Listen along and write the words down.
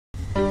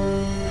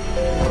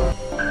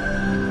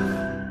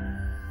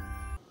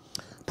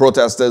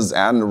Protesters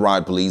and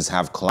riot police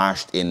have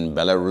clashed in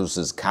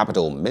Belarus's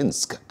capital,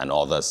 Minsk, and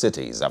other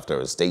cities after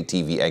a state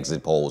TV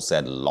exit poll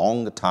said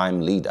long-time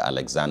leader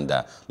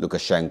Alexander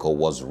Lukashenko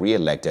was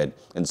re-elected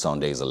in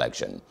Sunday's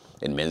election.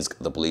 In Minsk,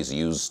 the police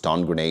used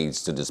stun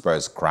grenades to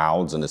disperse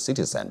crowds in the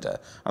city center,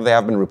 and there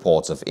have been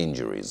reports of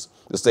injuries.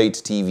 The state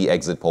TV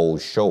exit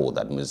polls show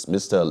that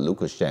Mr.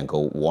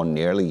 Lukashenko won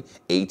nearly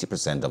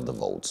 80% of the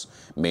votes.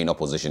 Main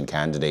opposition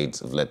candidate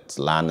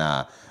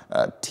Svetlana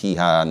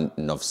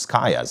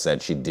Tikhanovskaya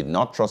said she did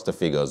not trust the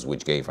figures,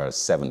 which gave her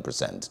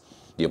 7%.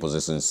 The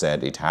opposition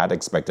said it had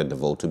expected the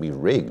vote to be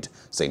rigged,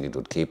 saying it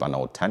would keep an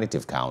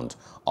alternative count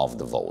of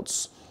the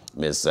votes.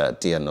 Ms.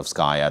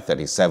 Tikhanovskaya,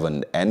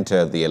 37,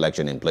 entered the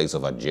election in place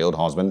of her jailed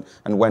husband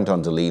and went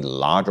on to lead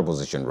large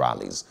opposition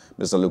rallies.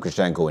 Mr.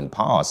 Lukashenko, in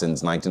power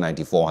since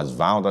 1994, has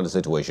vowed that the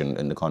situation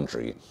in the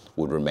country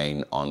would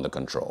remain under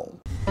control.